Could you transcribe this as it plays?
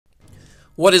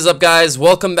What is up, guys?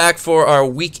 Welcome back for our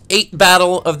Week 8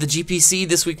 battle of the GPC.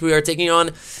 This week we are taking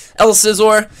on El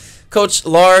Scissor, Coach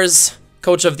Lars,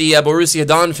 coach of the Borussia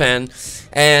Donphan,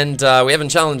 and we haven't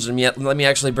challenged him yet. Let me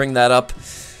actually bring that up,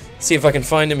 see if I can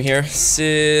find him here.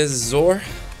 Scissor,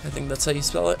 I think that's how you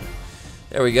spell it.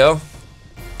 There we go.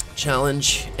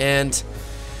 Challenge, and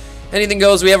anything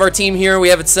goes. We have our team here. We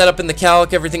have it set up in the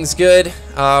calc. Everything's good.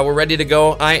 We're ready to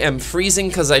go. I am freezing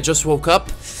because I just woke up,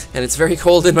 and it's very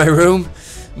cold in my room.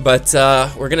 But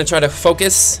we're going to try to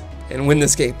focus and win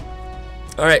this game.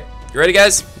 Alright, you ready,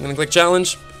 guys? I'm going to click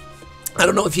challenge. I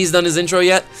don't know if he's done his intro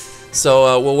yet,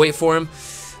 so we'll wait for him.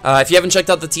 If you haven't checked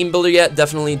out the team builder yet,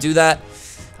 definitely do that.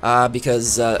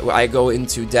 Because I go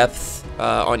into depth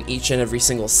on each and every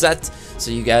single set, so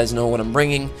you guys know what I'm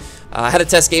bringing. I had a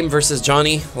test game versus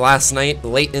Johnny last night,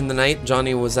 late in the night.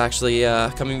 Johnny was actually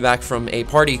coming back from a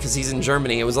party because he's in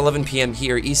Germany. It was 11 p.m.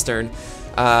 here, Eastern.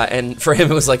 And for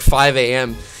him it was like 5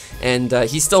 a.m. and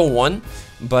he still won,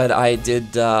 but I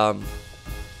did yeah,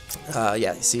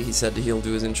 see, he said he'll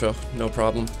do his intro, no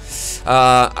problem.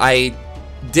 I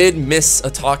did miss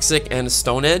a Toxic and a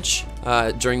Stone Edge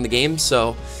during the game,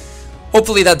 so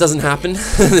hopefully that doesn't happen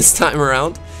this time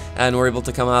around and we're able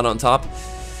to come out on top.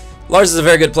 Lars is a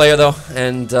very good player though,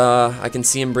 and I can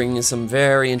see him bringing some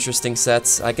very interesting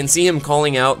sets. I can see him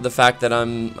calling out the fact that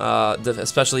I'm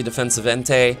especially defensive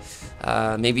Entei,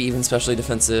 maybe even specially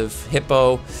defensive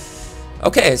Hippo.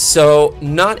 Okay, so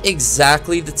not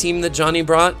exactly the team that Johnny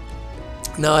brought.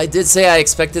 Now, I did say I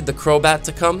expected the Crobat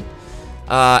to come,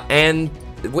 and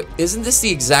isn't this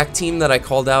the exact team that I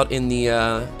called out in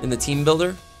the team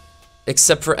builder,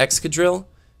 except for Excadrill?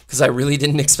 Because I really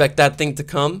didn't expect that thing to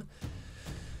come.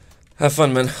 Have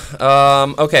fun, man.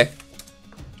 Okay.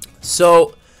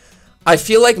 So, I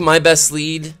feel like my best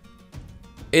lead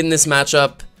in this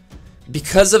matchup,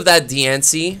 because of that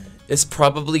Diancie, is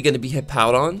probably going to be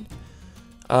Hippowdon.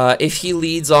 If he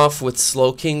leads off with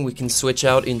Slowking, we can switch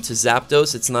out into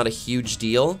Zapdos. It's not a huge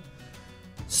deal.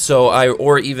 So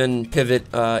or even pivot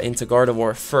into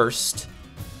Gardevoir first.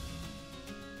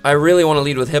 I really want to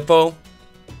lead with Hippo.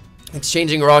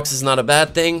 Exchanging rocks is not a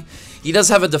bad thing. He does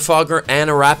have a Defogger and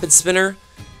a Rapid Spinner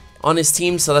on his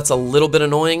team, so that's a little bit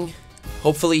annoying.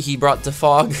 Hopefully he brought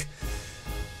Defog.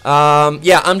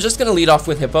 Yeah, I'm just going to lead off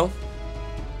with Hippo,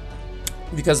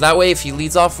 because that way if he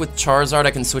leads off with Charizard,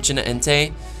 I can switch into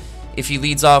Entei. If he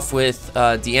leads off with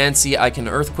Diancie, I can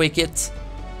Earthquake it.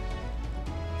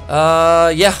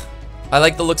 Yeah, I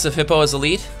like the looks of Hippo as a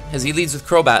lead, as he leads with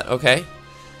Crobat. Okay,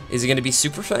 is he going to be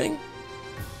Super Fang?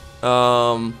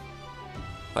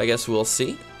 I guess we'll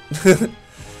see.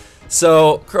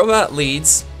 So Crobat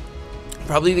leads,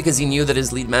 probably because he knew that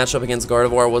his lead matchup against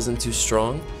Gardevoir wasn't too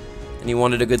strong, and he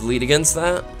wanted a good lead against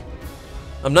that.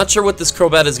 I'm not sure what this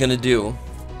Crobat is gonna do.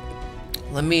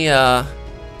 Let me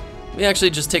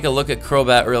actually just take a look at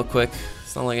Crobat real quick.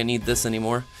 It's not like I need this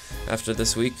anymore after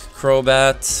this week.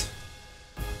 Crobat.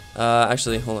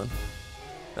 Actually, hold on.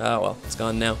 Well, it's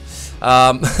gone now.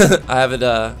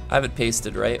 I have it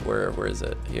pasted right. Where is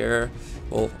it? Here.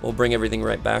 We'll bring everything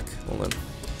right back. Hold on.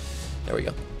 There we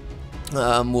go.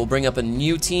 We'll bring up a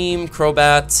new team,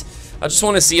 Crobat. I just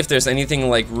want to see if there's anything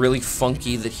like really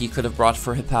funky that he could have brought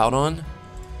for Hippowdon.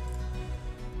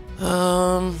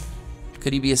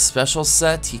 Could he be a special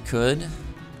set? He could.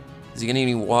 Is he gonna need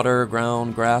any water,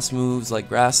 ground, grass moves like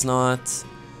Grass Knot?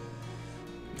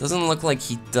 Doesn't look like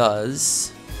he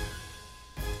does.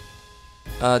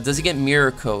 Does he get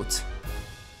Mirror Coat?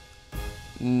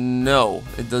 No,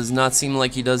 it does not seem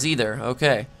like he does either.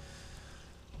 Okay.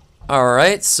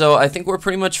 Alright, so I think we're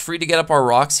pretty much free to get up our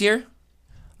rocks here.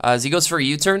 As he goes for a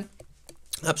U-turn,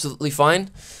 absolutely fine.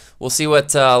 We'll see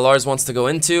what Lars wants to go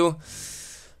into.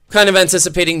 Kind of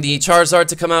anticipating the Charizard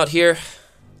to come out here.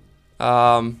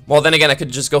 Well, then again, I could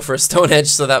just go for a Stone Edge,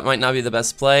 so that might not be the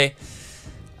best play.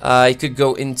 He could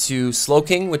go into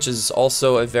Slowking, which is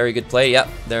also a very good play. Yep,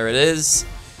 there it is.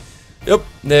 Yep,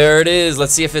 there it is.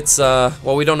 Let's see if it's,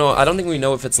 well, we don't know. I don't think we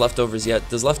know if it's leftovers yet.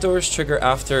 Does leftovers trigger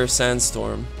after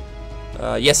Sandstorm?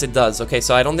 Yes, it does. Okay,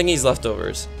 so I don't think he's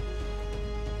leftovers.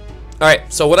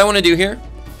 Alright, so what I want to do here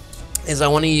is I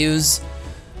want to use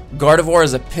Gardevoir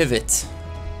as a pivot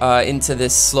into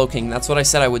this Slowking. That's what I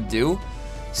said I would do.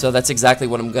 So that's exactly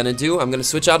what I'm going to do. I'm going to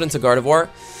switch out into Gardevoir,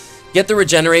 get the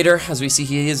Regenerator. As we see,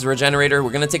 he is Regenerator. We're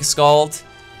going to take a Scald.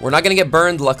 We're not going to get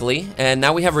burned, luckily, and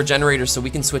now we have Regenerator, so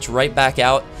we can switch right back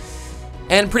out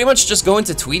and pretty much just go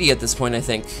into Tweety at this point, I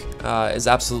think, is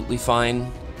absolutely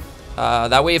fine.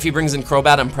 That way, if he brings in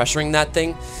Crobat, I'm pressuring that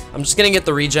thing. I'm just going to get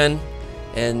the regen,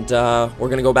 and we're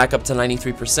going to go back up to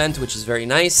 93%, which is very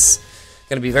nice.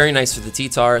 Going to be very nice for the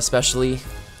T-Tar, especially.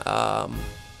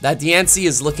 That Diancie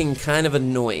is looking kind of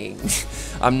annoying.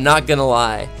 I'm not gonna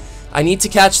lie. I need to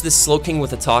catch this Slowking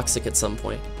with a Toxic at some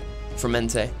point from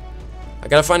Entei. I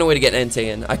gotta find a way to get Entei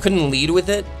in. I couldn't lead with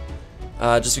it,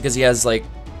 just because he has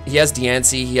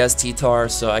Diancie, he has T-Tar,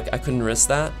 so I couldn't risk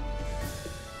that.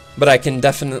 But I can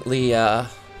definitely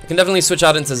switch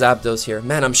out into Zapdos here.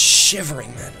 Man, I'm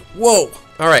shivering, man. Whoa!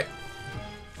 Alright.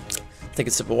 Take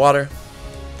a sip of water.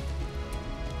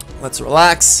 Let's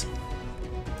relax.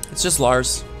 It's just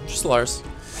Lars. Just Lars.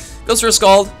 Goes for a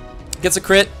Scald. Gets a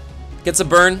crit. Gets a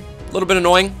burn. A little bit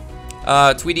annoying.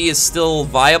 Tweety is still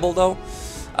viable, though.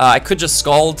 I could just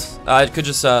Scald. I could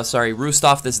just, roost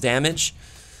off this damage.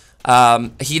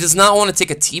 He does not want to take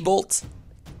a T-Bolt.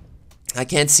 I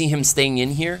can't see him staying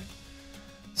in here.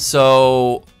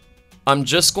 So I'm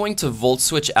just going to Volt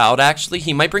Switch out, actually.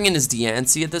 He might bring in his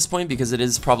Diancie at this point because it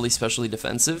is probably specially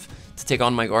defensive to take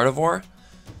on my Gardevoir.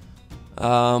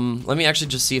 Let me actually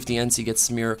just see if Diancie gets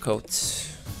Mirror Coat.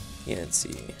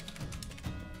 Diancie.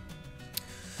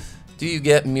 Do you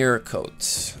get Mirror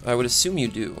Coat? I would assume you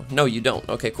do. No, you don't.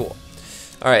 Okay, cool.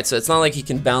 Alright, so it's not like he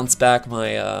can bounce back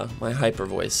my my Hyper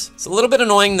Voice. It's a little bit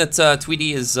annoying that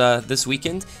Tweety is this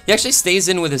weakened. He actually stays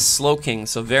in with his Slowking,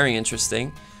 so very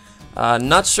interesting.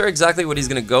 Not sure exactly what he's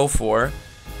going to go for,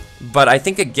 but I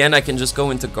think again I can just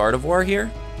go into Gardevoir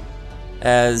here,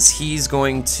 as he's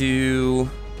going to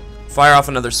fire off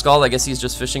another Scald. I guess he's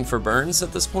just fishing for burns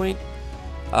at this point,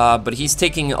 but he's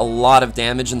taking a lot of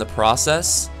damage in the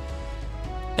process,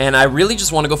 and I really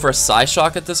just want to go for a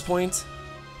Psyshock at this point.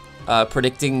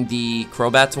 Predicting the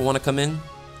Crobat to want to come in.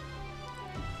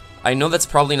 I know that's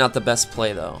probably not the best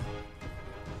play, though.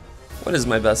 What is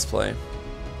my best play?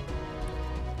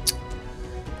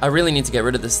 I really need to get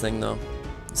rid of this thing, though.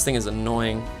 This thing is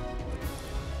annoying.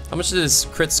 How much did this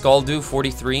crit Scald do?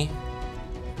 43.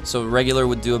 So regular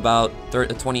would do about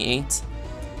 28,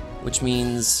 which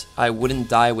means I wouldn't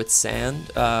die with sand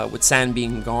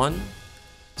being gone.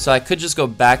 So I could just go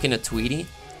back into Tweety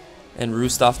and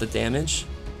roost off the damage.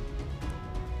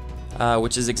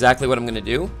 Which is exactly what I'm going to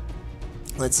do.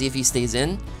 Let's see if he stays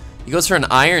in. He goes for an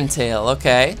Iron Tail.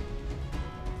 Okay.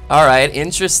 Alright,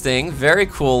 interesting. Very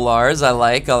cool, Lars. I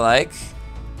like.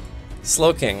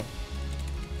 Slowking.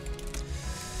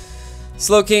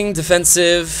 Slowking,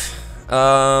 defensive,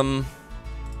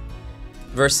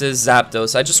 versus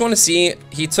Zapdos. I just want to see.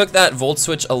 He took that Volt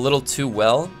Switch a little too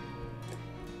well.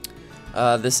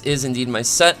 This is indeed my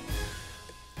set.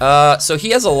 So he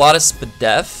has a lot of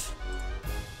Spadef.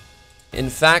 In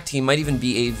fact, he might even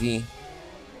be AV.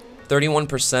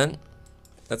 31%.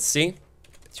 Let's see.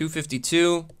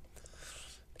 252.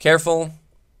 Careful.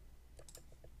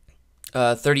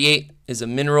 38 is a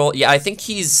mineral. Yeah, I think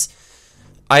he's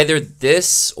either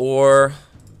this or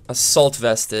Assault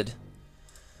Vested.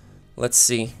 Let's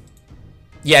see.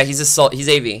 Yeah, he's Assault. He's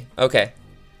AV. Okay.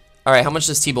 Alright, how much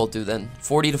does T-Bolt do then?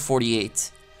 40 to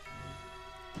 48.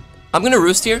 I'm going to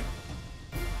Roost here,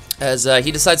 as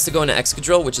he decides to go into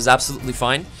Excadrill, which is absolutely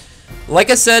fine. Like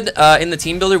I said, in the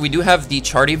team builder, we do have the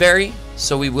Charty Berry,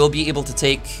 so we will be able to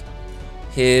take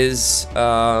his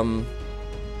Rock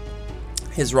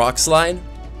Slide.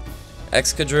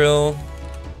 Excadrill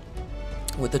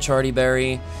with the Charty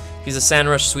Berry. He's a Sand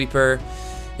Rush Sweeper.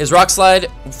 His Rock Slide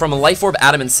from a Life Orb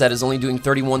Adamant set is only doing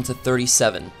 31 to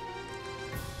 37.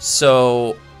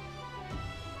 So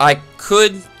I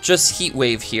could just Heat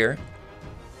Wave here.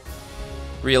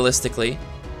 Realistically,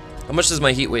 how much does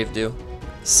my Heat Wave do?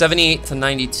 78 to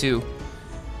 92.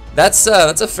 That's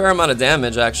a fair amount of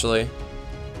damage, actually.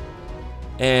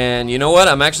 And you know what?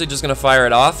 I'm actually just gonna fire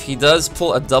it off. He does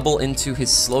pull a double into his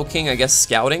Slowking, I guess,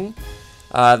 scouting.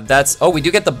 Oh, we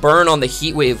do get the burn on the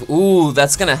Heat Wave. Ooh,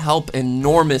 that's gonna help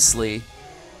enormously.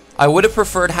 I would have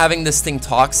preferred having this thing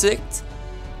toxic,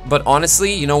 but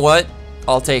honestly, you know what?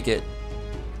 I'll take it.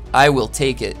 I will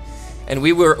take it. And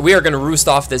we are gonna roost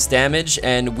off this damage,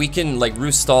 and we can like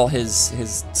roost stall his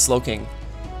Slowking.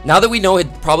 Now that we know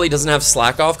it probably doesn't have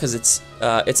slack off because it's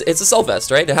Assault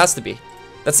Vest, right? It has to be.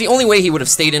 That's the only way he would have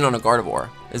stayed in on a Gardevoir,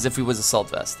 is if he was Assault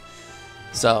Vest.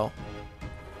 So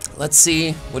let's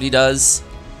see what he does.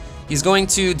 He's going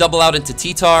to double out into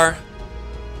T-Tar,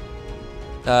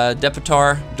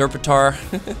 Derpitar.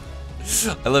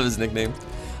 I love his nickname.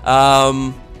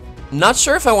 Not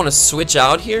sure if I want to switch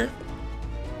out here.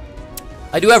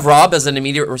 I do have Rob as an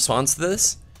immediate response to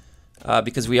this,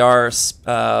 because we are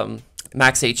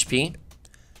max HP,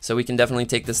 so we can definitely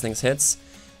take this thing's hits.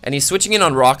 And he's switching in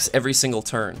on rocks every single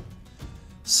turn.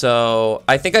 So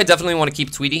I think I definitely want to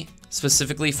keep Tweety,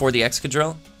 specifically for the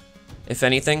Excadrill, if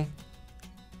anything.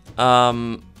 So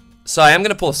I am going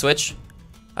to pull a switch.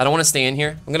 I don't want to stay in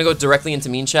here. I'm going to go directly into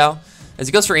Mean Chow, as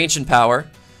he goes for Ancient Power.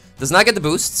 Does not get the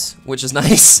boosts, which is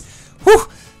nice. Whew!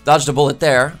 Dodged a bullet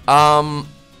there.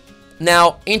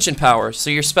 Now, Ancient Power. So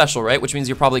you're special, right? Which means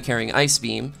you're probably carrying Ice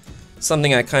Beam.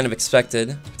 Something I kind of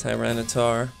expected.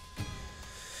 Tyranitar.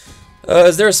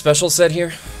 Is there a special set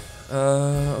here?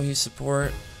 OU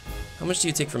support. How much do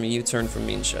you take from a U-turn from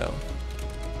Mean Shao?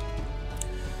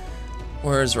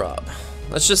 Where's Rob?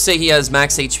 Let's just say he has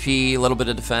max HP, a little bit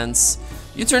of defense.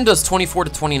 U-turn does 24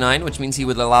 to 29, which means he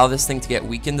would allow this thing to get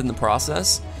weakened in the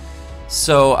process.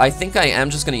 So I think I am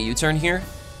just going to U-turn here.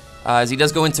 As he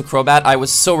does go into Crobat. I was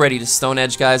so ready to Stone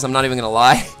Edge, guys. I'm not even going to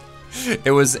lie.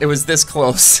 It was this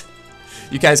close.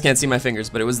 You guys can't see my fingers,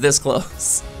 but it was this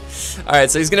close. Alright,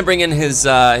 so he's going to bring in his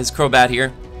Crobat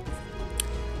here.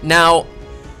 Now,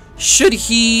 should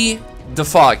he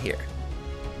defog here,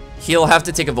 he'll have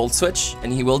to take a Volt Switch,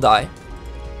 and he will die.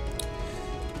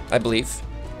 I believe.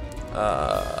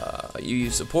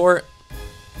 UU support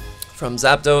from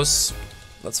Zapdos.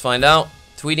 Let's find out.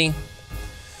 Tweeting.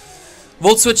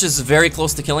 Volt Switch is very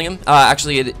close to killing him.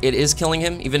 Actually, it is killing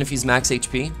him, even if he's max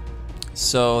HP.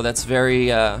 So that's very,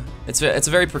 it's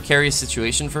a very precarious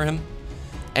situation for him.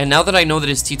 And now that I know that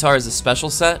his T-Tar is a special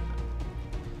set,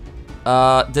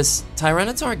 does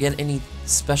Tyranitar get any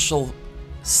special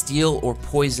steel or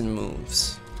poison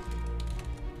moves?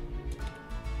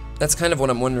 That's kind of what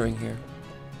I'm wondering here.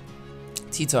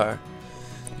 T-Tar,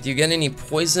 do you get any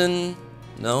poison?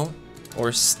 No?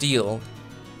 Or steel?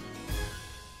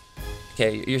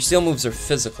 Okay, your steel moves are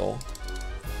physical.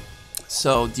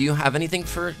 So, do you have anything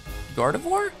for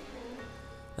Gardevoir?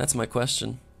 That's my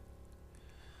question.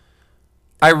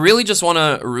 I really just want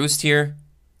to Roost here.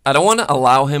 I don't want to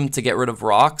allow him to get rid of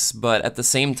rocks, but at the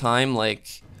same time,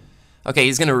 like... Okay,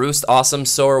 he's going to Roost. Awesome,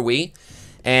 so are we.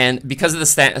 And because of the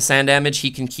sand damage,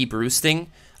 he can keep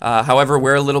roosting. However,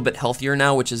 we're a little bit healthier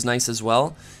now, which is nice as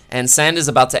well. And sand is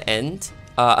about to end,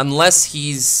 unless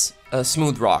he's a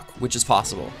smooth rock, which is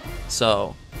possible.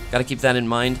 So, gotta keep that in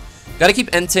mind. Gotta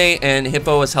keep Entei and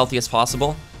Hippo as healthy as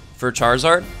possible for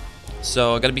Charizard.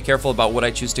 So, gotta be careful about what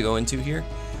I choose to go into here.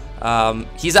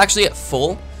 He's actually at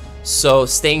full, so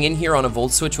staying in here on a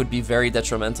Volt Switch would be very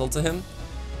detrimental to him.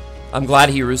 I'm glad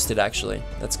he roosted, actually.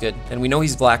 That's good. And we know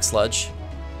he's Black Sludge.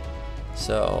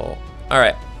 So,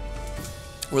 alright.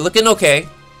 We're looking okay.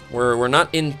 We're not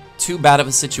in too bad of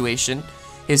a situation.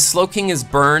 His Slowking is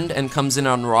burned and comes in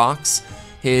on rocks.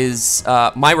 His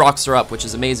my rocks are up, which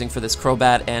is amazing for this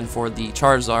Crobat and for the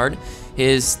Charizard.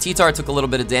 His T-Tar took a little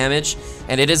bit of damage,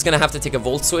 and it is going to have to take a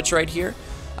Volt Switch right here.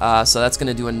 So that's going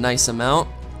to do a nice amount.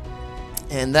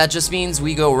 And that just means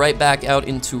we go right back out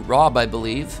into Rob, I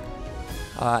believe,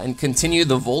 and continue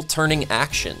the Volt turning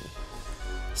action.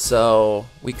 So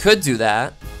we could do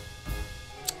that.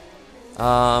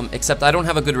 Except I don't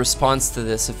have a good response to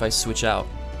this if I switch out.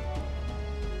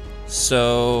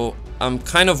 So I'm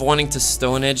kind of wanting to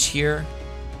Stone Edge here,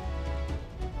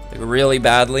 like really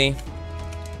badly.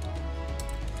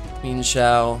 Mean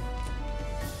Shao.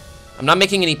 I'm not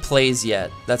making any plays yet.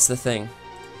 That's the thing.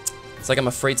 It's like I'm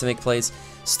afraid to make plays.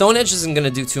 Stone Edge isn't gonna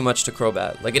do too much to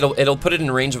Crobat. Like it'll put it in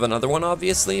range of another one,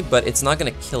 obviously, but it's not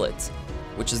gonna kill it,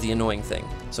 which is the annoying thing.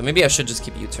 So maybe I should just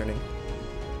keep U-turning.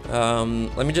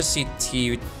 Let me just see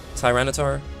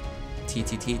Tyranitar.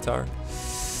 T-Tar.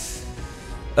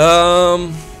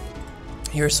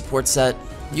 Here's support set.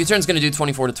 U-turn's gonna do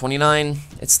 24 to 29.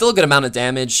 It's still a good amount of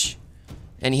damage.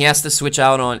 And he has to switch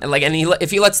out on,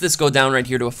 if he lets this go down right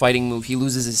here to a fighting move, he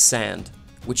loses his sand,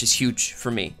 which is huge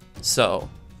for me. So,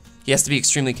 he has to be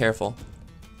extremely careful.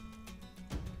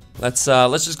 Let's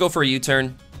just go for a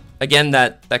U-turn. Again,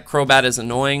 that Crobat is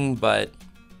annoying, but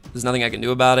there's nothing I can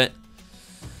do about it.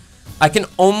 I can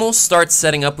almost start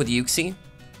setting up with Uxie.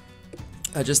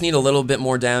 I just need a little bit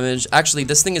more damage. Actually,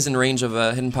 this thing is in range of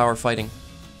Hidden Power fighting.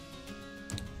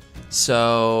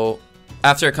 So,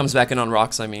 after it comes back in on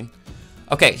rocks, I mean.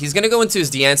 Okay, he's going to go into his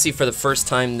Diancie for the first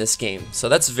time this game. So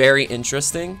that's very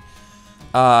interesting.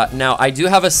 Now, I do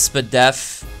have a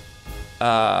Spadef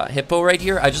Hippo right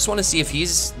here. I just want to see if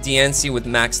he's Diancie with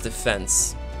max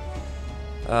defense.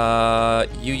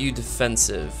 UU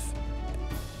defensive.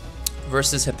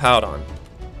 Versus Hippowdon.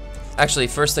 Actually,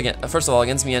 first of all,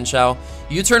 against Mian Shao,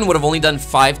 U-turn would have only done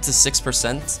 5 to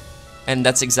 6%. And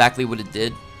that's exactly what it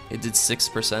did. It did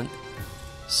 6%.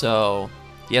 So,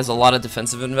 he has a lot of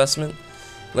defensive investment.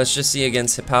 Let's just see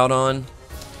against Hippowdon.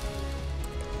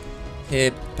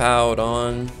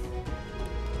 Hippowdon.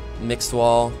 Mixed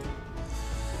wall.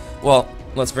 Well,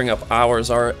 let's bring up ours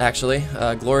actually.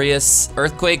 Glorious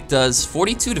Earthquake does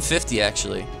 42 to 50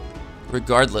 actually.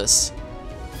 Regardless.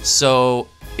 So,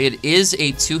 it is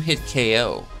a 2-hit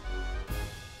KO.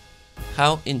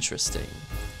 How interesting.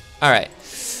 Alright.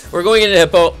 We're going into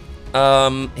Hippo.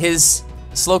 His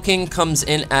Slowking comes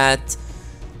in at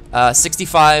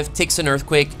 65, takes an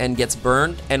Earthquake, and gets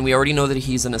burned. And we already know that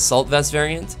he's an Assault Vest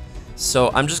variant.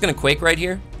 So I'm just going to Quake right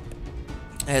here,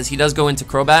 as he does go into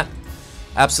Crobat.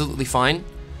 Absolutely fine.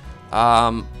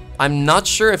 I'm not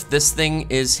sure if this thing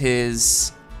is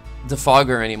his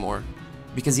Defogger anymore,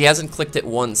 because he hasn't clicked it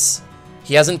once.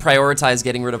 He hasn't prioritized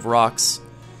getting rid of rocks.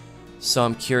 So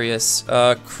I'm curious.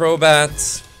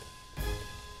 Crobat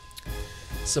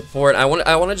support. I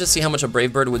want to just see how much a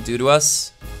Brave Bird would do to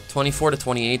us. 24 to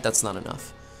 28, that's not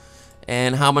enough.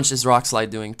 And how much is Rock Slide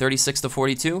doing? 36 to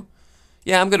 42?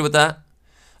 Yeah, I'm good with that.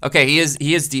 Okay, he is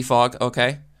defog.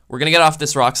 Okay. We're going to get off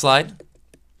this Rock Slide.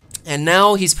 And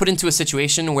now he's put into a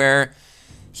situation where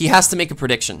he has to make a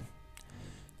prediction.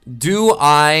 Do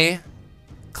I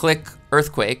click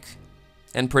Earthquake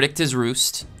and predict his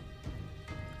Roost,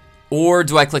 or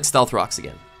do I click Stealth Rocks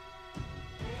again?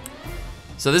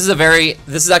 So this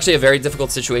is actually a very difficult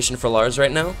situation for Lars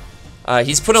right now.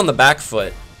 He's put on the back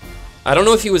foot. I don't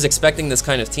know if he was expecting this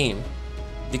kind of team,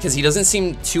 because he doesn't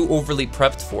seem too overly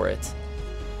prepped for it.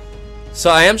 So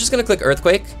I am just going to click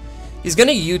Earthquake. He's going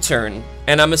to U-turn,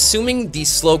 and I'm assuming the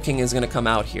Slowking is going to come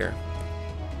out here.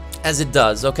 As it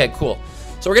does. Okay, cool.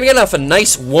 So we're going to get off a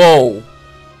nice... Whoa!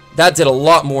 That did a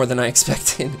lot more than I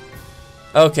expected.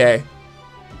 Okay.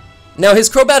 Now, his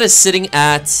Crobat is sitting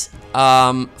at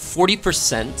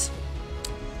 40%.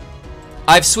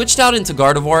 I've switched out into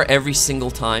Gardevoir every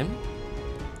single time.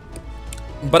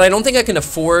 But I don't think I can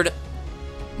afford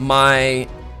my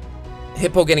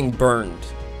Hippo getting burned,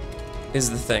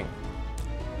 is the thing.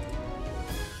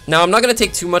 Now, I'm not going to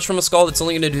take too much from a Scald. It's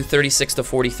only going to do 36 to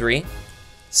 43.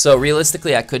 So,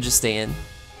 realistically, I could just stay in.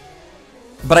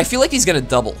 But I feel like he's going to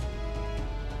double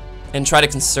and try to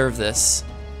conserve this.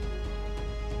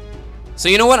 So,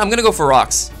 you know what? I'm going to go for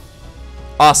Rocks.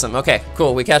 Awesome. Okay,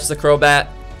 cool. We catch the Crobat.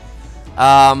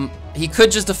 He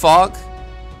could just Defog.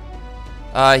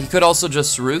 He could also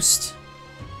just Roost.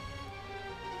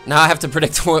 Now I have to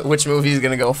predict which move he's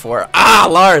going to go for. Ah,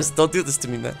 Lars! Don't do this to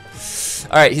me, man.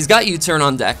 Alright, he's got U-turn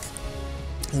on deck.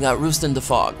 He's got Roost and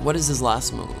Defog. What is his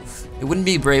last move? It wouldn't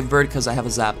be Brave Bird because I have a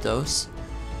Zapdos.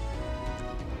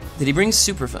 Did he bring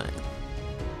Super Fang?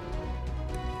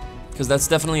 Because that's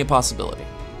definitely a possibility.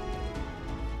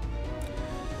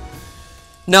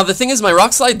 Now, the thing is, my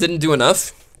Rock Slide didn't do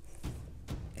enough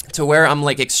to where I'm,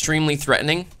 like, extremely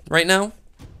threatening right now.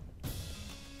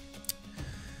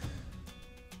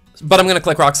 But I'm going to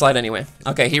click Rock Slide anyway.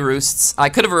 Okay, he Roosts. I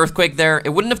could have Earthquake there. It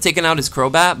wouldn't have taken out his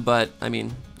Crobat, but, I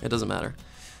mean, it doesn't matter.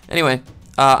 Anyway,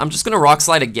 I'm just going to Rock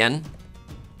Slide again,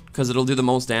 because it'll do the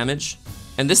most damage.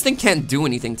 And this thing can't do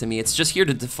anything to me. It's just here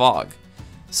to Defog.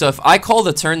 So if I call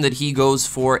the turn that he goes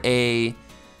for a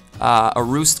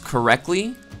Roost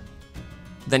correctly,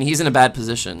 then he's in a bad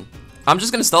position. I'm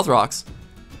just going to Stealth Rocks.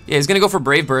 Yeah, he's going to go for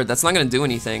Brave Bird. That's not going to do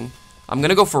anything. I'm going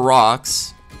to go for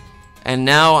Rocks. And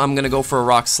now I'm going to go for a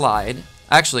Rock Slide.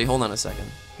 Actually, hold on a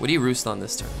second. Would he Roost on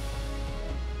this turn?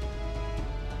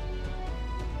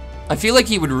 I feel like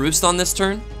he would Roost on this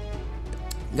turn,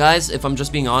 guys, if I'm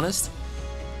just being honest.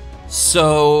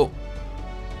 So,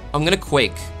 I'm going to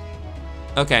Quake.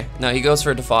 Okay, no, he goes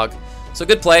for a Defog. So,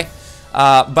 good play.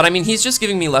 But, I mean, he's just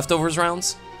giving me leftovers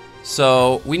rounds.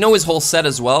 So, we know his whole set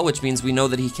as well, which means we know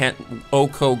that he can't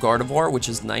OHKO Gardevoir, which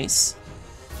is nice.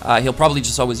 He'll probably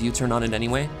just always U-turn on it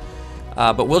anyway.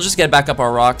 But we'll just get back up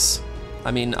our rocks.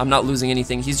 I mean, I'm not losing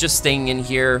anything. He's just staying in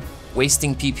here,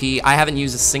 wasting PP. I haven't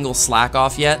used a single Slack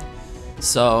off yet,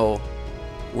 so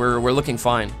we're looking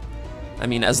fine. I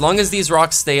mean, as long as these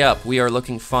rocks stay up, we are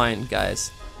looking fine,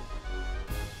 guys.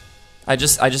 I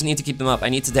just need to keep them up. I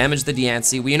need to damage the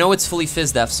Diancie. We know it's fully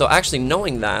Fizz Def, so actually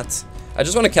knowing that, I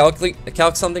just want to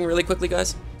calc something really quickly,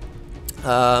 guys.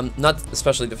 Not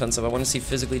especially defensive. I want to see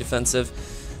physically defensive.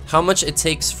 How much it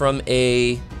takes from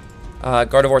a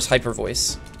Gardevoir's Hyper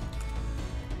Voice.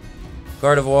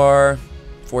 Gardevoir,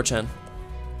 4chan.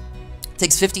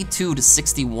 Takes 52 to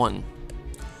 61.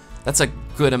 That's a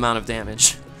good amount of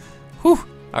damage. Whew.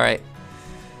 Alright.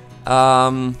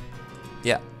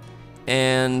 Yeah.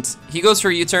 And he goes for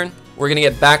a U-turn. We're going to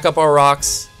get back up our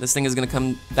rocks. This thing is going to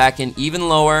come back in even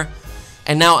lower.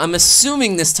 And now I'm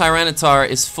assuming this Tyranitar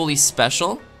is fully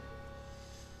special.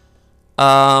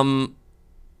 But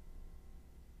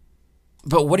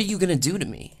what are you going to do to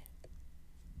me?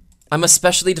 I'm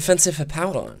especially defensive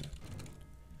Hippowdon.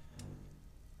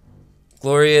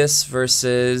 Glorious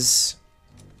versus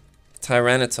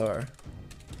Tyranitar.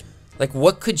 Like,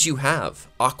 what could you have?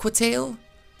 Aqua Tail?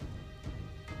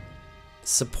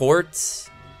 Support?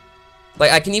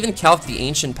 Like, I can even calc the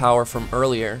Ancient Power from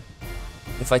earlier.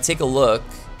 If I take a look,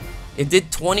 it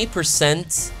did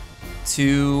 20%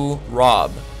 to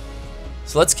Rob.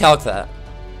 So let's calc that.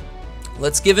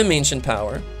 Let's give him Ancient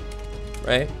Power,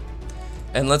 right?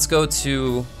 And let's go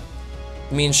to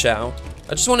Mean Shao.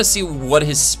 I just want to see what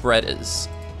his spread is.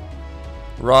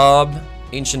 Rob,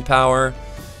 Ancient Power.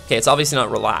 Okay, it's obviously not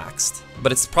relaxed,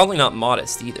 but it's probably not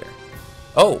modest either.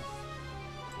 Oh,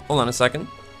 hold on a second.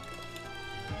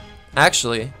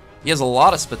 Actually, he has a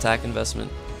lot of Spatak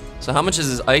investment. So how much is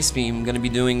his Ice Beam going to be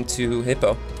doing to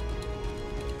Hippo?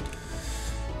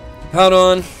 Hold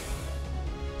on.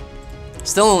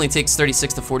 Still only takes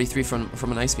 36 to 43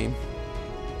 from an Ice Beam.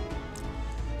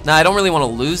 Now, I don't really want to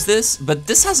lose this, but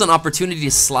this has an opportunity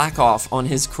to slack off on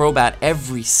his Crobat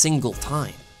every single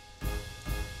time.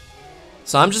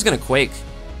 So I'm just going to Quake.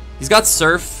 He's got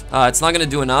Surf. It's not going to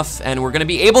do enough, and we're going to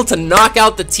be able to knock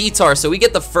out the T-Tar. So we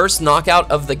get the first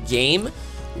knockout of the game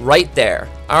right there.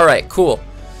 All right, cool.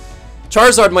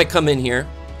 Charizard might come in here.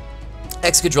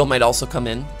 Excadrill might also come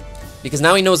in, because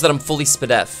now he knows that I'm fully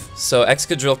Spadef. So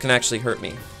Excadrill can actually hurt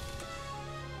me.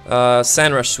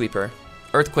 Sandrush Sweeper.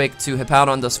 Earthquake to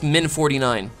Hippowdon does min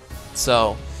 49.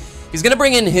 So he's going to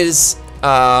bring in his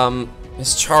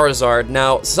Charizard.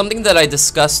 Now, something that I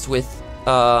discussed with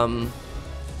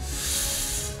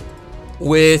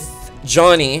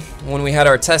Johnny when we had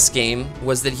our test game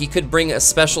was that he could bring a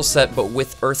special set but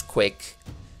with Earthquake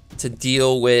to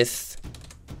deal with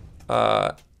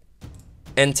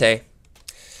Entei.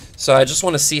 So I just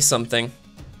want to see something.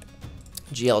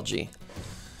 GLG.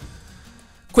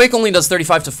 Quake only does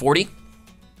 35 to 40.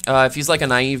 If he's like a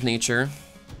naive nature,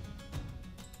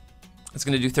 it's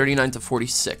going to do 39 to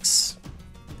 46.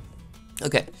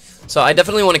 Okay, so I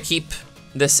definitely want to keep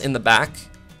this in the back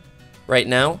right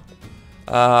now.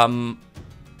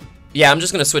 Yeah, I'm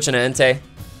just going to switch into Entei.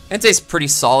 Entei's pretty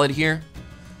solid here.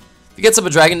 If he gets up a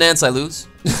Dragon Dance, I lose.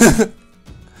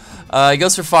 He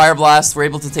goes for Fire Blast. We're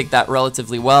able to take that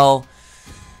relatively well.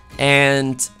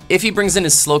 And if he brings in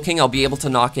his Slowking, I'll be able to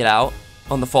knock it out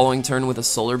on the following turn with a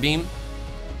Solar Beam.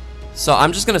 So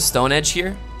I'm just going to Stone Edge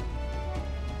here.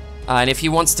 And if he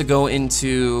wants to go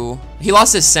into... He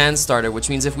lost his Sand Starter, which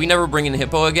means if we never bring in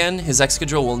Hippo again, his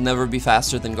Excadrill will never be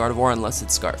faster than Gardevoir unless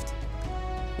it's Scarfed,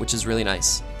 which is really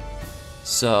nice.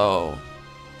 So,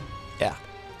 yeah.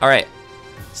 Alright.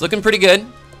 It's looking pretty good.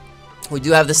 We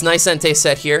do have this nice Entei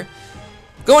set here.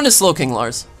 Go into Slowking,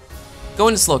 Lars. Go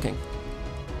into Slowking.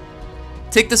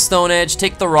 Take the Stone Edge,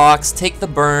 take the Rocks, take the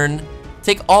Burn,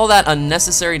 take all that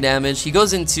unnecessary damage. He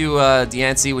goes into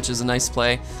Diancie, which is a nice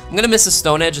play. I'm going to miss a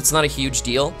Stone Edge. It's not a huge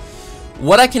deal.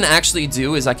 What I can actually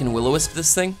do is I can Will-O-Wisp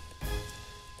this thing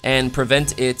and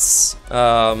prevent its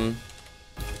Diamond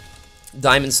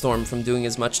Storm from doing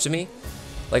as much to me.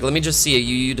 Like, let me just see a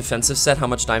UU defensive set, how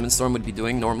much Diamond Storm would be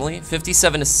doing normally.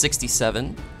 57 to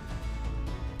 67.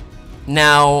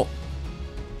 Now,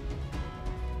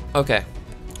 okay,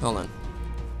 hold on.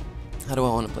 How do I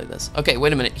want to play this? Okay,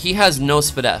 wait a minute. He has no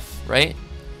Spadef, right?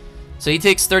 So he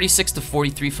takes 36 to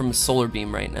 43 from a Solar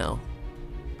Beam right now.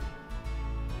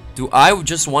 Do I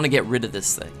just want to get rid of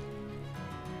this thing?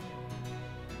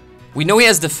 We know he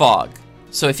has Defog.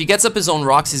 So if he gets up his own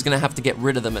rocks, he's going to have to get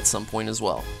rid of them at some point as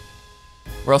well.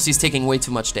 Or else he's taking way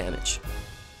too much damage.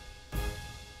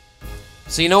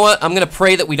 So you know what? I'm going to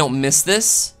pray that we don't miss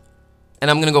this. And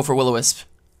I'm going to go for Will-O-Wisp.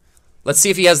 Let's see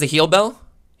if he has the Heal Bell.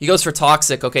 He goes for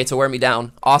Toxic, okay, to wear me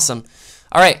down. Awesome.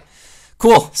 Alright,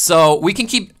 cool. So we can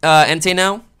keep Entei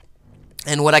now.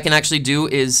 And what I can actually do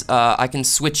is I can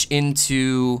switch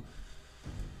into...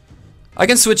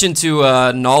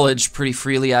 Knowledge pretty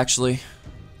freely, actually.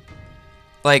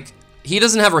 Like, he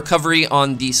doesn't have recovery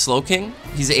on the Slowking.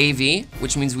 He's AV,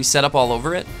 which means we set up all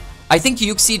over it. I think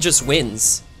Yuxi just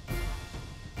wins.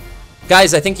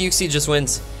 Guys, I think Yuxi just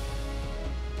wins.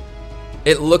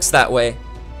 It looks that way.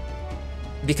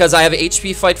 Because I have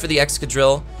HP fight for the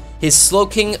Excadrill. His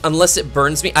Slowking, unless it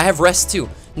burns me... I have Rest too.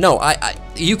 No,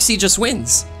 Yuxi just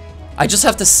wins. I just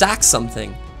have to sack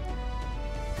something.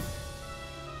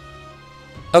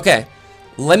 Okay.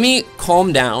 Let me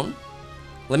calm down.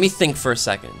 Let me think for a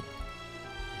second.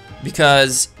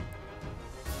 Because...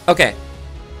 Okay.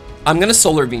 I'm gonna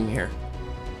Solar Beam here.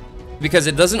 Because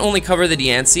it doesn't only cover the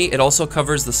Diancie, it also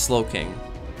covers the Slowking.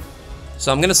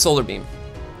 So I'm gonna Solar Beam.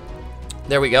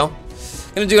 There we go.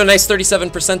 Gonna do a nice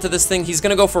 37% of this thing. He's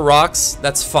gonna go for Rocks.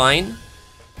 That's fine.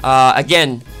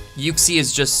 Again, Yuxi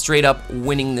is just straight up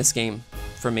winning this game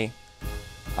for me.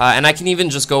 And I can even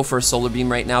just go for a Solar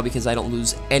Beam right now because I don't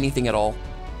lose anything at all.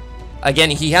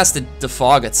 Again, he has to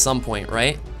defog at some point,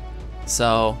 right?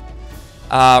 So,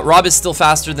 Rob is still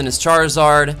faster than his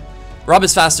Charizard. Rob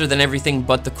is faster than everything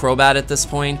but the Crobat at this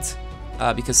point,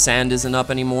 because Sand isn't up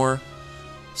anymore.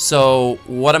 So,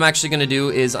 what I'm actually going to do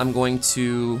is I'm going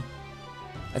to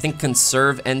I think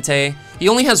conserve Entei. He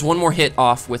only has one more hit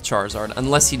off with Charizard,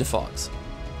 unless he defogs.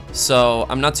 So,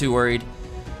 I'm not too worried.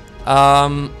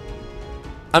 I'm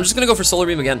just gonna go for Solar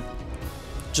Beam again.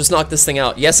 Just knock this thing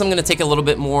out. Yes, I'm gonna take a little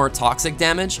bit more toxic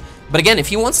damage, but again, if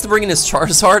he wants to bring in his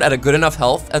Charizard at a good enough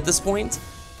health at this point,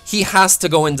 he has to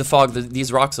go and defog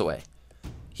these rocks away.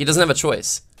 He doesn't have a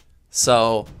choice.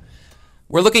 So,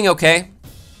 we're looking okay.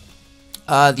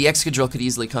 The Excadrill could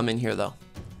easily come in here, though,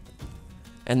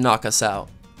 and knock us out.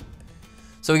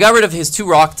 So we got rid of his 2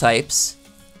 rock types,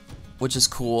 which is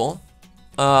cool.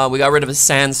 We got rid of his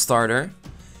Sand starter.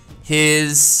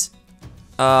 His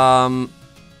Slowking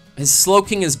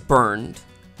is burned.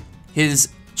 His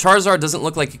Charizard doesn't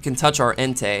look like it can touch our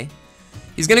Entei.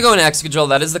 He's gonna go into Excadrill.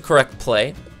 That is the correct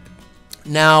play.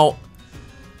 Now,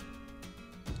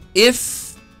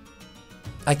 if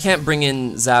I can't bring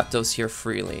in Zapdos here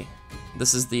freely,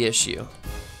 this is the issue.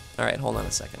 Alright, hold on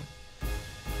a second.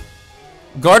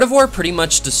 Gardevoir pretty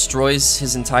much destroys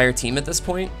his entire team at this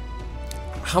point.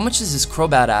 How much is his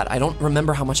Crobat at? I don't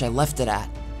remember how much I left it at.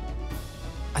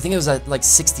 I think it was at like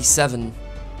 67.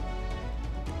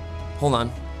 Hold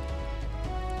on.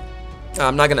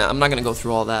 I'm not gonna go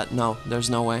through all that. No, there's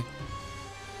no way.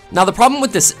 Now the problem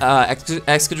with this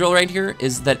Excadrill right here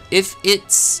is that if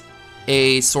it's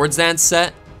a Swords Dance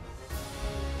set,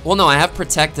 well, no, I have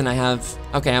Protect and I have.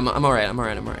 Okay, I'm alright. I'm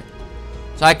alright.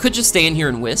 So I could just stay in here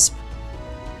and Wisp.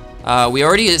 We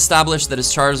already established that his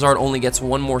Charizard only gets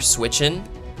 1 more switch in,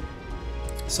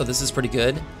 so this is pretty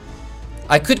good.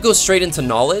 I could go straight into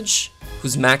Knowledge,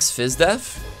 who's max Fizz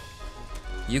Def.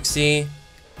 Uxie.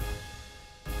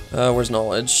 Where's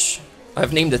Knowledge?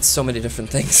 I've named it so many different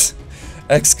things.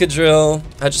 Excadrill.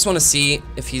 I just want to see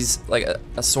if he's like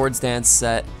a Swords Dance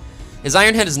set. His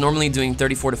Iron Head is normally doing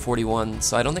 34 to 41,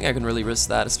 so I don't think I can really risk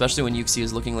that, especially when Uxie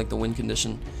is looking like the win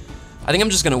condition. I think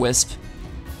I'm just going to Wisp,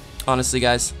 honestly,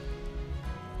 guys.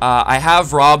 I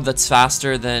have Rob that's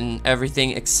faster than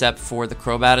everything except for the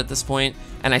Crobat at this point,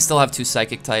 and I still have 2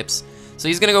 Psychic types. So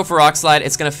he's going to go for Rock Slide.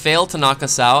 It's going to fail to knock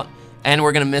us out, and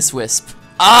we're going to miss Wisp.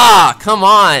 Ah, come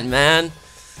on, man.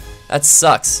 That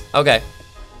sucks. Okay.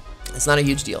 It's not a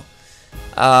huge deal.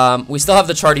 We still have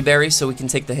the Charty Berry, so we can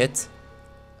take the hit.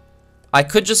 I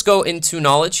could just go into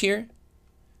Knowledge here.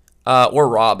 Or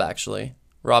Rob, actually.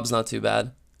 Rob's not too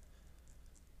bad.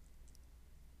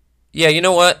 Yeah, you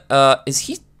know what? Is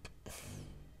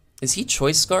he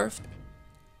Choice Scarfed?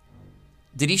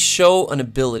 Did he show an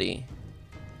ability?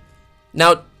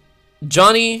 Now,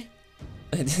 Johnny...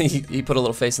 he put a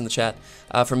little face in the chat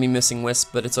for me missing Wisp,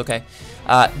 but it's okay.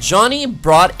 Johnny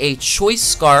brought a Choice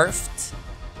Scarfed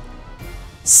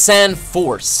Sand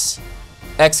Force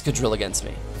Excadrill against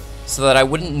me, so that I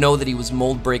wouldn't know that he was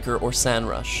Mold Breaker or Sand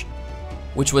Rush,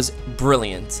 which was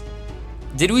brilliant.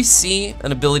 Did we see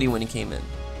an ability when he came in?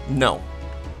 No.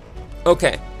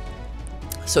 Okay.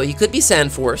 So he could be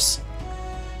Sand Force.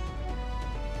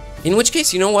 In which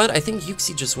case, you know what? I think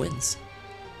Uxie just wins.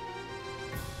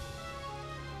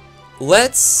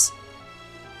 Let's...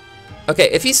 Okay,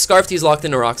 if he's Scarfed, he's locked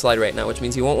into Rock Slide right now, which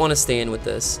means he won't want to stay in with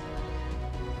this.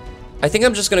 I think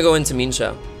I'm just going to go into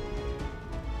Mienshao.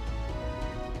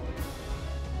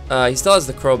 He still has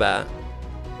the Crobat.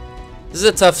 This is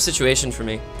a tough situation for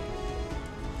me.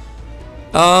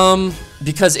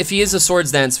 Because if he is a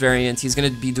Swords Dance variant, he's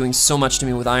going to be doing so much to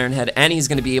me with Iron Head, and he's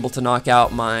going to be able to knock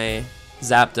out my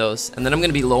Zapdos, and then I'm going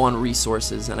to be low on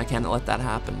resources, and I can't let that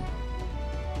happen.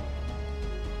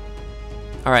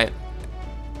 Alright.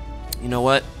 You know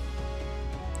what?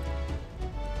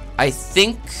 I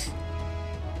think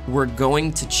we're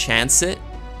going to chance it.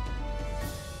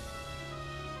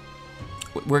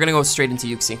 We're going to go straight into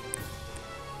Uxie.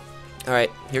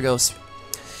 Alright, here goes.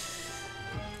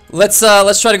 Let's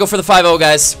try to go for the 5-0,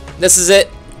 guys. This is it.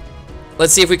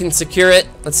 Let's see if we can secure it.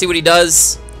 Let's see what he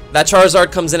does. That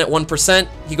Charizard comes in at 1%.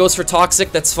 He goes for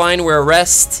Toxic. That's fine. We're a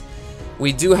Rest.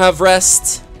 We do have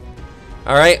Rest.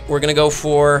 Alright, we're going to go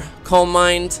for Calm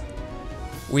Mind.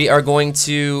 We are going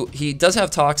to... He does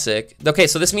have Toxic. Okay,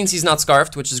 so this means he's not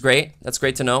Scarfed, which is great. That's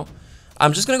great to know.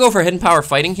 I'm just going to go for Hidden Power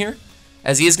Fighting here,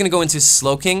 as he is going to go into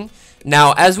Slowking.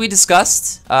 Now, as we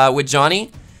discussed with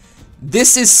Johnny,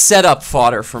 this is setup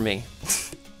fodder for me.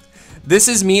 This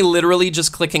is me literally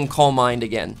just clicking Calm Mind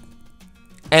again.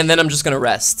 And then I'm just going to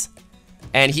Rest.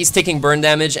 And he's taking burn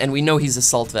damage, and we know he's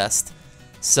Assault Vest.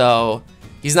 So...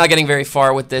 he's not getting very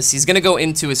far with this. He's going to go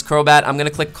into his Crobat. I'm going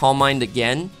to click Calm Mind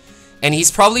again. And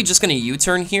he's probably just going to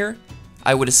U-turn here,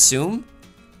 I would assume.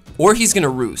 Or he's going to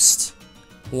Roost.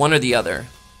 One or the other.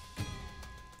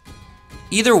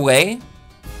 Either way,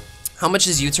 how much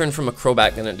is U-turn from a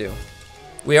Crobat going to do?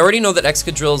 We already know that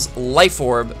Excadrill's Life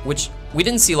Orb, which we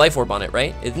didn't see Life Orb on it,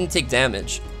 right? It didn't take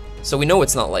damage. So we know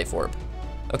it's not Life Orb.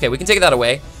 Okay, we can take that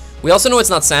away. We also know it's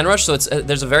not Sand Rush, so it's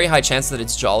there's a very high chance that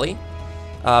it's Jolly.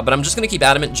 But I'm just going to keep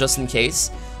Adamant just in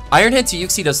case. Iron Head to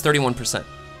Yuxi does 31%.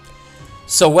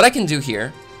 So what I can do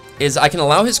here is I can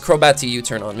allow his Crobat to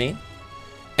U-turn on me.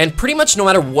 And pretty much no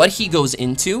matter what he goes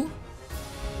into...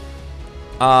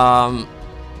 yeah,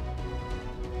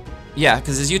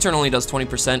 because his U-turn only does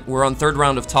 20%. We're on 3rd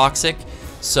round of Toxic.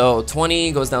 So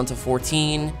 20 goes down to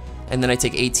 14. And then I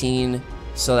take 18.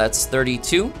 So that's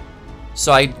 32.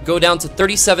 So I go down to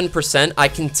 37%. I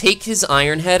can take his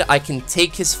Iron Head. I can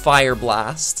take his Fire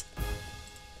Blast.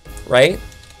 Right?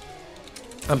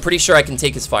 I'm pretty sure I can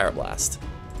take his Fire Blast.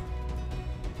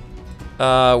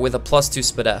 With a +2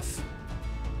 Spadef.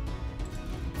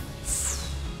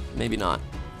 Maybe not.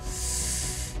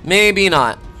 Maybe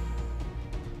not.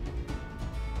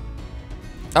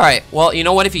 Alright, well, you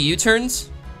know what? If he U-turns,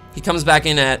 he comes back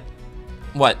in at,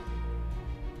 what?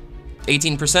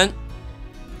 18%?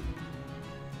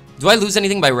 Do I lose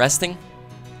anything by resting?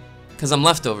 Because I'm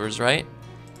leftovers, right?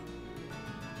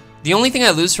 The only thing I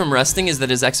lose from resting is that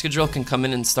his Excadrill can come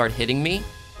in and start hitting me.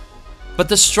 But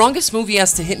the strongest move he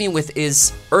has to hit me with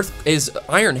is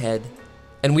Iron Head.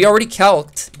 And we already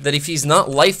calced that if he's not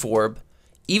Life Orb,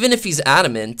 even if he's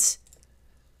Adamant,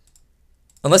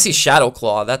 unless he's Shadow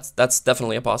Claw, that's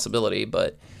definitely a possibility,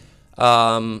 but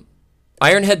Iron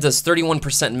Head does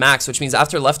 31% max, which means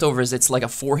after leftovers, it's like a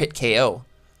 4-hit KO.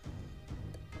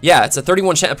 Yeah, it's a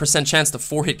 31% chance to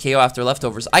 4-hit KO after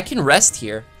leftovers. I can rest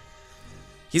here.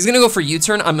 He's going to go for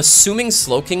U-turn. I'm assuming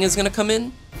Slowking is going to come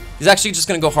in. He's actually just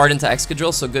going to go hard into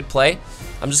Excadrill, so good play.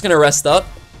 I'm just going to rest up.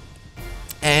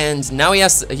 And now he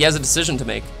has a decision to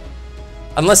make.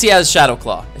 Unless he has Shadow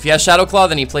Claw. If he has Shadow Claw,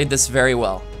 then he played this very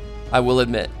well. I will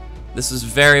admit. This is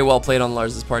very well played on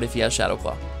Lars' part if he has Shadow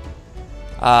Claw.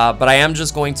 But I am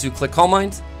just going to click Calm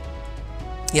Mind.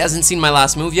 He hasn't seen my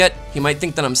last move yet. He might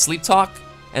think that I'm Sleep Talk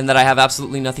and that I have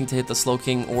absolutely nothing to hit the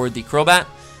Slowking or the Crobat.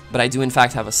 But I do in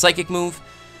fact have a Psychic move.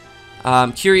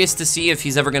 I'm curious to see if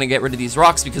he's ever going to get rid of these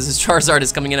rocks because his Charizard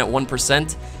is coming in at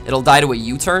 1%. It'll die to a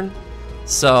U-turn.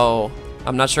 So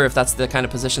I'm not sure if that's the kind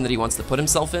of position that he wants to put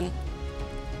himself in.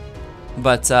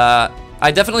 But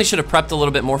I definitely should have prepped a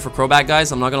little bit more for Crobat,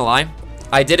 guys. I'm not going to lie.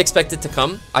 I did expect it to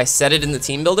come. I said it in the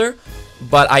team builder,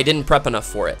 but I didn't prep enough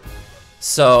for it.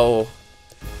 So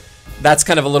that's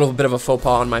kind of a little bit of a faux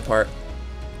pas on my part.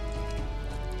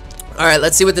 Alright,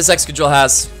 let's see what this Excadrill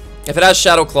has. If it has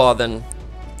Shadow Claw, then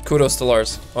kudos to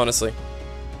Lars, honestly.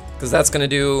 Because that's going to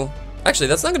do... Actually,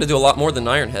 that's not going to do a lot more than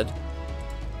Iron Head.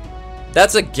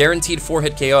 That's a guaranteed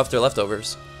 4-hit KO after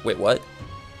leftovers. Wait, what?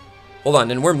 Hold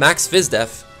on, and we're max Fizz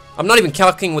Def. I'm not even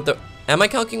calculating with the... Am I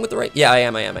calculating with the right? Yeah, I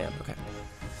am. Okay.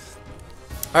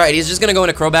 Alright, he's just going to go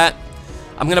into Crobat.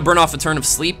 I'm going to burn off a turn of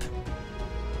sleep.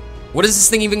 What is this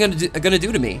thing even going to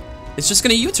do to me? It's just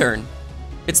going to U-turn.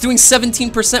 It's doing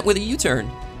 17% with a U-turn.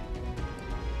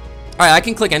 Alright, I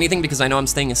can click anything because I know I'm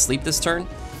staying asleep this turn.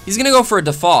 He's going to go for a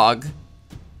Defog.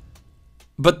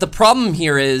 But the problem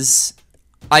here is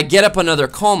I get up another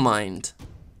Calm Mind.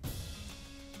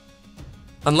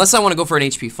 Unless I want to go for an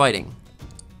HP Fighting.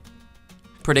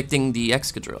 Predicting the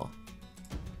Excadrill.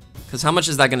 Because how much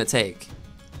is that going to take?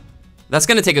 That's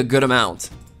going to take a good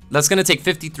amount. That's going to take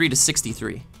 53 to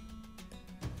 63.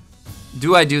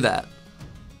 Do I do that?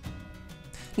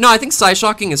 No, I think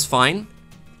Psyshocking is fine.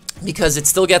 Because it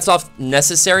still gets off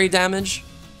necessary damage.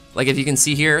 Like if you can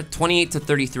see here, 28 to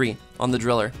 33 on the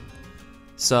Driller.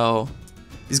 So,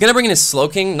 he's going to bring in his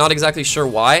Slowking. Not exactly sure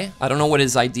why. I don't know what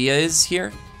his idea is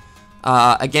here.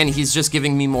 Again, he's just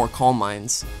giving me more Calm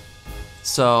Minds.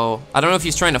 So, I don't know if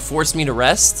he's trying to force me to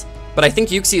rest. But I think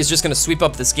Yuxi is just going to sweep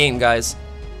up this game, guys.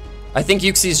 I think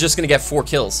Yuxi is just going to get 4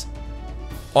 kills.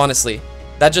 Honestly.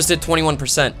 That just did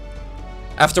 21%.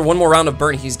 After one more round of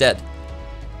burn, he's dead.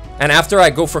 And after I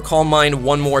go for Calm Mind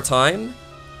one more time,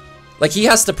 like he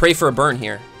has to pray for a burn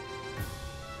here.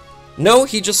 No,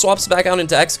 he just swaps back out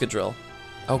into Excadrill.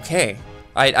 Okay.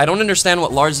 I don't understand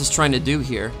what Lars is trying to do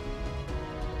here.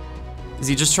 Is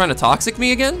he just trying to Toxic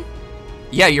me again?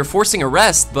 Yeah, you're forcing a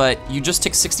rest, but you just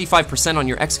took 65% on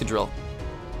your Excadrill.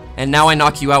 And now I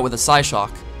knock you out with a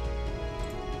Psyshock.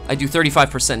 I do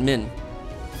 35% min.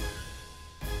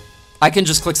 I can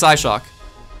just click Psyshock.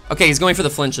 Okay, he's going for the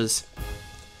flinches.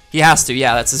 He has to,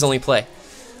 yeah, that's his only play.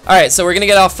 Alright, so we're gonna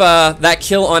get off that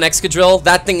kill on Excadrill.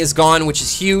 That thing is gone, which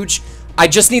is huge. I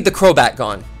just need the Crobat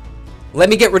gone. Let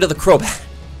me get rid of the Crobat.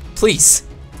 Please.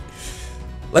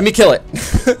 Let me kill it.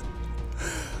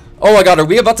 Oh my god, are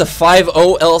we about to 5-0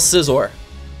 El Scizor?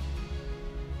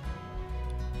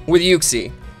 With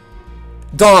Yuxi.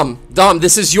 Dom,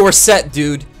 this is your set,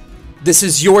 dude. This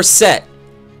is your set.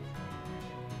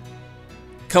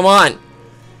 Come on.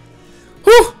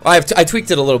 Whew! I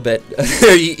tweaked it a little bit.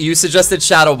 You suggested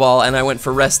Shadow Ball, and I went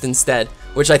for Rest instead,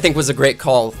 which I think was a great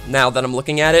call now that I'm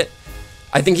looking at it.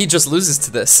 I think he just loses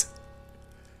to this.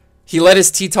 He let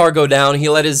his T-Tar go down. He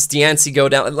let his Diancie go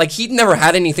down. Like, he never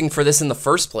had anything for this in the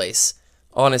first place,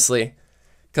 honestly,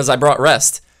 because I brought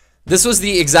Rest. This was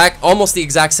the almost the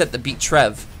exact set that beat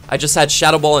Trev. I just had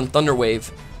Shadow Ball and Thunder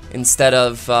Wave instead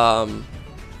of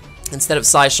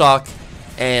Psyshock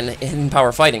and Hidden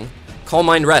Power Fighting. Calm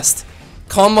Mind Rest.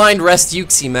 Calm Mind Rest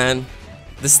Yuxi, man.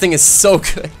 This thing is so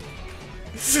good.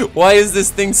 Why is this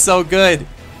thing so good?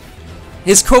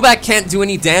 His Crobat can't do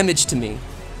any damage to me.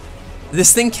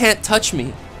 This thing can't touch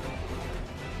me.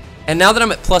 And now that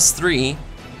I'm at +3,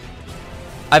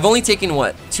 I've only taken,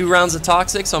 what, 2 rounds of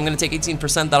Toxic, so I'm going to take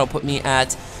 18%. That'll put me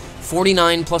at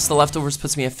 49, plus the leftovers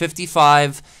puts me at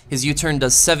 55. His U-turn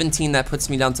does 17. That puts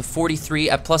me down to 43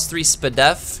 at +3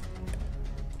 Spadef.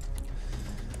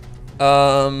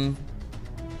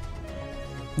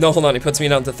 No, hold on. He puts me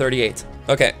down to 38.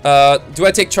 Okay. Do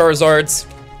I take Charizard's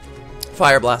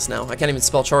Fire Blast now? I can't even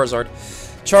spell Charizard.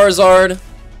 Charizard.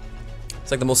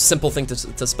 It's like the most simple thing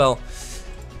to spell.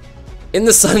 In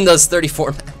the Sun does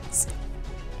 34 max.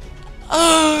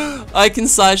 I can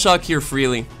Psyshock here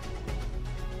freely.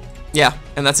 Yeah,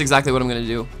 and that's exactly what I'm gonna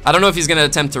do. I don't know if he's gonna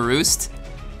attempt to Roost,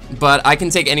 but I can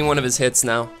take any one of his hits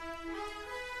now.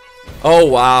 Oh,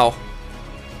 wow.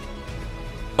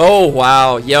 Oh,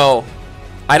 wow. Yo.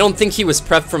 I don't think he was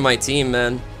prepped for my team,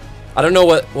 man. I don't know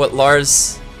what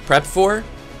Lars prepped for.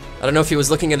 I don't know if he was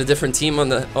looking at a different team on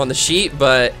the sheet,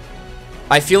 but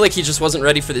I feel like he just wasn't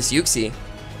ready for this Yuxi.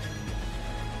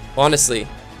 Honestly.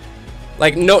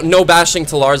 Like, no bashing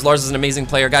to Lars. Lars is an amazing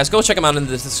player. Guys, go check him out in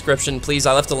the description, please.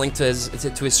 I left a link to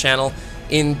his channel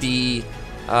in the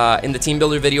team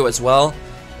builder video as well.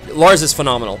 Lars is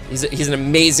phenomenal. He's an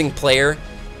amazing player.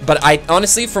 But I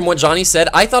honestly, from what Johnny said,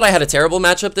 I thought I had a terrible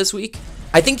matchup this week.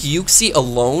 I think Yuxi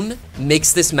alone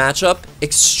makes this matchup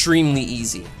extremely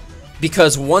easy.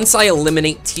 Because once I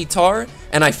eliminate T-Tar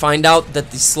and I find out that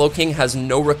the Slowking has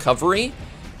no recovery,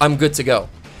 I'm good to go.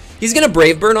 He's going to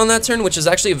Brave Bird on that turn, which is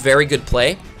actually a very good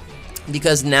play.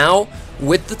 Because now,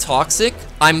 with the Toxic,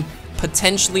 I'm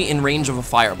potentially in range of a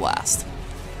Fire Blast.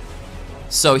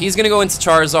 So he's going to go into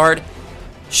Charizard.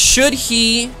 Should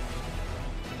he...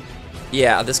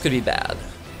 Yeah, this could be bad.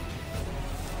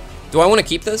 Do I want to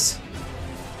keep this?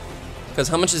 Because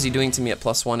how much is he doing to me at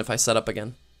 +1 if I set up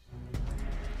again?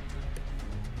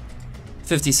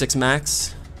 56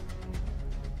 max.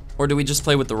 Or do we just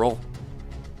play with the roll?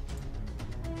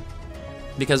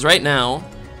 Because right now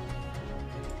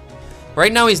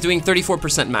he's doing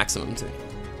 34% maximum to me.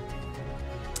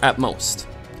 At most.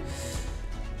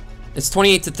 It's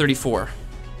 28 to 34.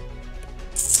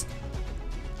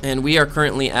 And we are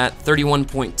currently at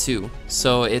 31.2.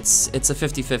 So it's a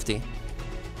 50-50.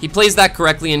 He plays that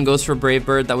correctly and goes for Brave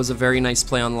Bird. That was a very nice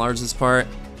play on Lars's part.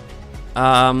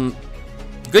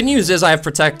 Good news is I have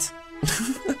Protect.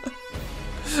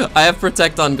 I have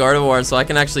Protect on Gardevoir, so I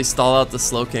can actually stall out the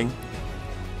Slowking.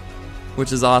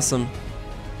 Which is awesome.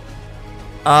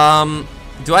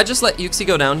 Do I just let Yuxi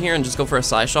go down here and just go for a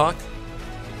Psyshock?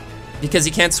 Because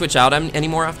he can't switch out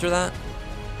anymore after that?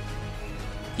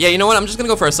 Yeah, you know what? I'm just going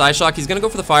to go for a Psyshock. He's going to go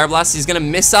for the Fire Blast. He's going to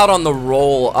miss out on the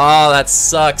roll. Oh, that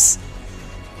sucks.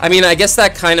 I mean, I guess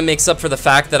that kind of makes up for the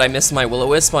fact that I missed my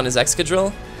Will-O-Wisp on his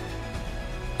Excadrill.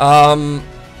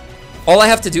 All I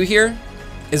have to do here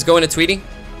is go into Tweety.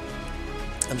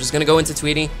 I'm just going to go into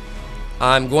Tweety.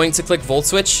 I'm going to click Volt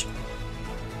Switch.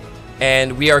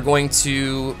 And we are going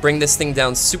to bring this thing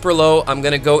down super low. I'm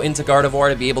going to go into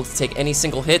Gardevoir to be able to take any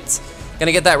single hit. Going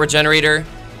to get that Regenerator.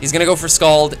 He's going to go for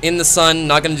Scald in the Sun.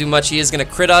 Not going to do much. He is going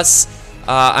to crit us.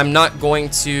 I'm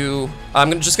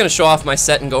just going to show off my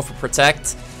set and go for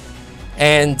Protect.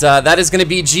 And that is going to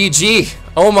be GG.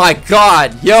 Oh my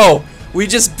god. Yo, we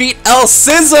just beat El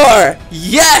Scizor.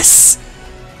 Yes!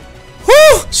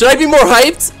 Whew! Should I be more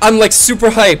hyped? I'm like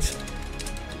super hyped.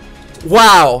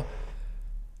 Wow.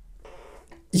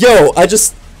 Yo,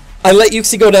 I let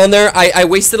Yuxi go down there. I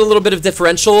wasted a little bit of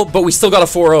differential, but we still got a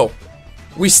 4-0.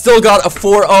 We still got a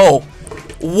 4-0.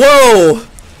 Whoa!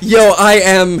 Yo,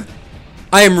 I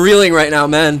am reeling right now,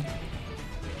 man.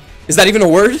 Is that even a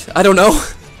word? I don't know.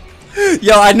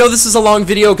 Yo, I know this is a long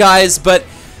video, guys, but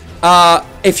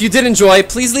if you did enjoy,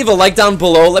 please leave a like down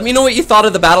below. Let me know what you thought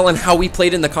of the battle and how we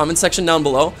played in the comment section down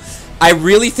below. I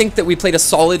really think that we played a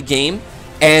solid game.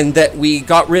 And that we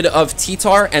got rid of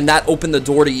T-Tar, and that opened the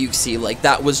door to Yuxi. Like,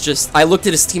 that was just... I looked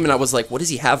at his team, and I was like, what does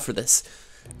he have for this?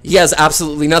 He has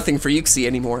absolutely nothing for Yuxi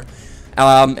anymore.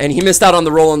 And he missed out on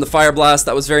the roll on the Fire Blast.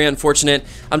 That was very unfortunate.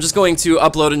 I'm just going to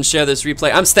upload and share this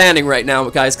replay. I'm standing right now,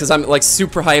 guys, because I'm like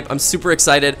super hype. I'm super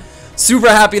excited. Super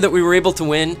happy that we were able to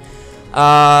win.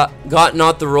 Got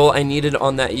not the roll I needed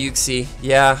on that Yuxi.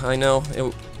 Yeah, I know.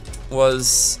 It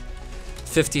was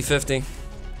 50-50.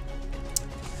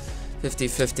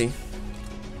 50-50.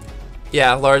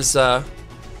 Yeah, Lars,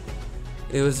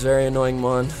 it was very annoying,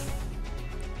 Mon.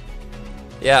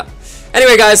 Yeah.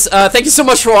 Anyway, guys, thank you so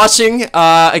much for watching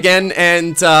again,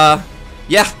 and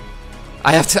yeah,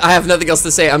 I have nothing else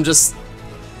to say. I'm just,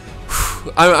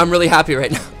 I'm really happy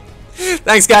right now.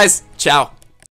 Thanks, guys. Ciao.